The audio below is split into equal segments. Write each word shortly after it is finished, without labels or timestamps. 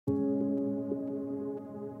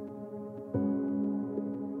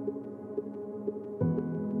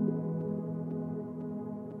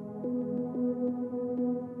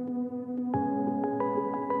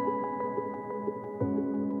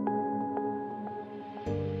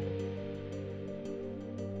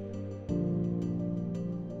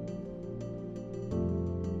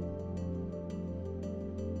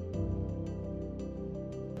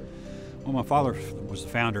Well, my father was the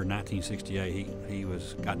founder in 1968. He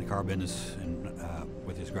got in the car business and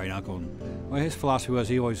with his great uncle. And, well, his philosophy was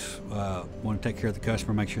he always wanted to take care of the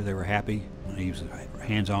customer, make sure they were happy. He was a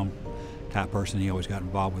hands-on type person. He always got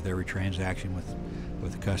involved with every transaction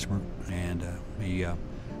with the customer, and he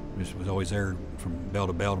was always there from bell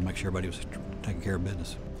to bell to make sure everybody was taking care of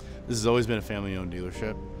business. This has always been a family-owned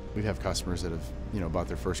dealership. We have customers that have, bought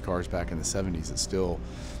their first cars back in the 70s that still,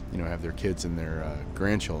 have their kids and their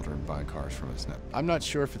grandchildren buying cars from us now. I'm not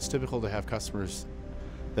sure if it's typical to have customers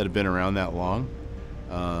that have been around that long,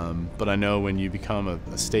 but I know when you become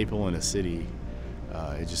a staple in a city,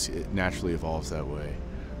 it naturally evolves that way,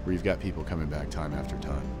 where you've got people coming back time after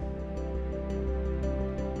time.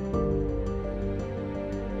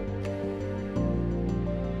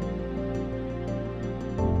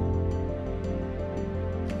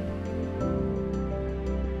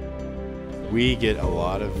 We get a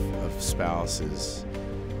lot of spouses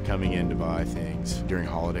coming in to buy things during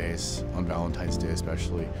holidays, on Valentine's Day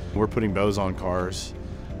especially. We're putting bows on cars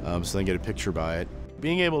so they can get a picture by it.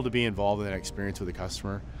 Being able to be involved in that experience with the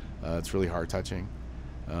customer, it's really heart-touching,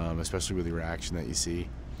 especially with the reaction that you see.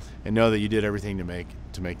 And know that you did everything to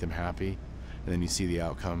make them happy, and then you see the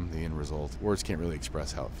outcome, the end result. Words can't really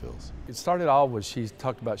express how it feels. It started off with she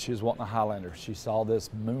talked about she was wanting a Highlander. She saw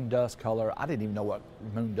this Moondust color. I didn't even know what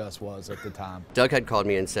Moondust was at the time. Doug had called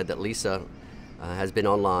me and said that Lisa has been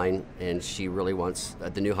online and she really wants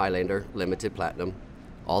the new Highlander Limited Platinum,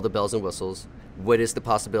 all the bells and whistles. What is the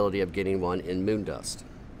possibility of getting one in Moondust?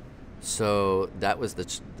 So that was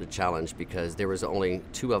the challenge, because there was only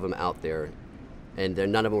 2 of them out there, and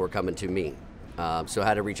none of them were coming to me. So I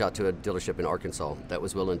had to reach out to a dealership in Arkansas that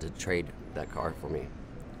was willing to trade that car for me.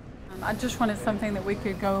 I just wanted something that we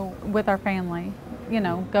could go with our family,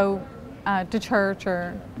 go to church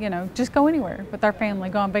or, just go anywhere with our family,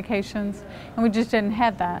 go on vacations, and we just didn't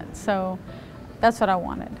have that. So that's what I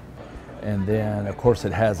wanted. And then, of course,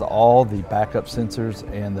 it has all the backup sensors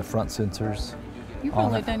and the front sensors. You've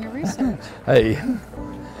really done your research. Hey,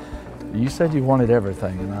 you said you wanted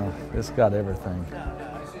everything, it's got everything.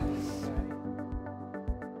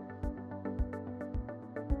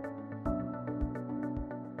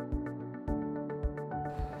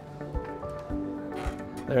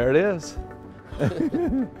 There it is. Oh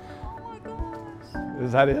my gosh.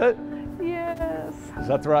 Is that it? Yes. Is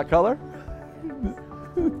that the right color?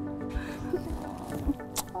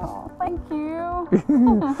 Oh, thank you.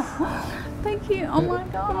 Thank you. Oh my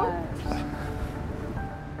gosh.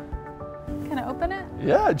 Can I open it?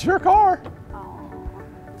 Yeah, it's your car. Oh,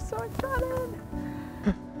 I'm so excited.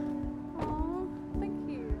 Oh, thank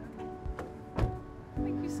you.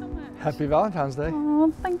 Thank you so much. Happy Valentine's Day.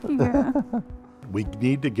 Oh, thank you. We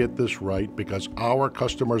need to get this right because our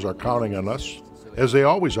customers are counting on us, as they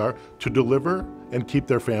always are, to deliver and keep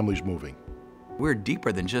their families moving. We're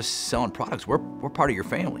deeper than just selling products. We're part of your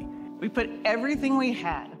family. We put everything we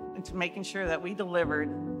had into making sure that we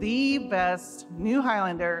delivered the best new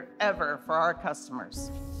Highlander ever for our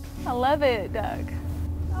customers. I love it, Doug.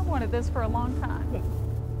 I've wanted this for a long time.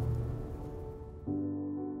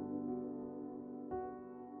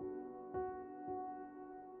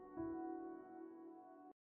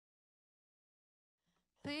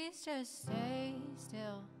 Please just stay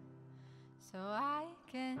still so I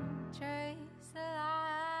can trace the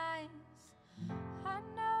lines. I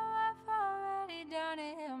know I've already done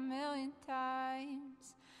it a million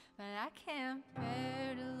times, but I can't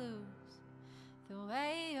bear to lose the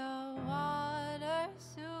way your water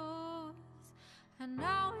soothes. I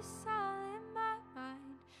know it's all in my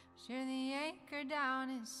mind, but you're the anchor down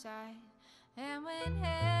inside. And when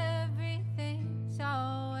everything's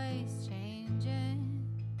always changing,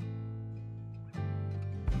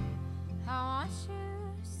 I want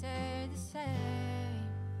you to stay the same.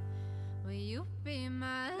 Will you be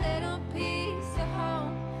my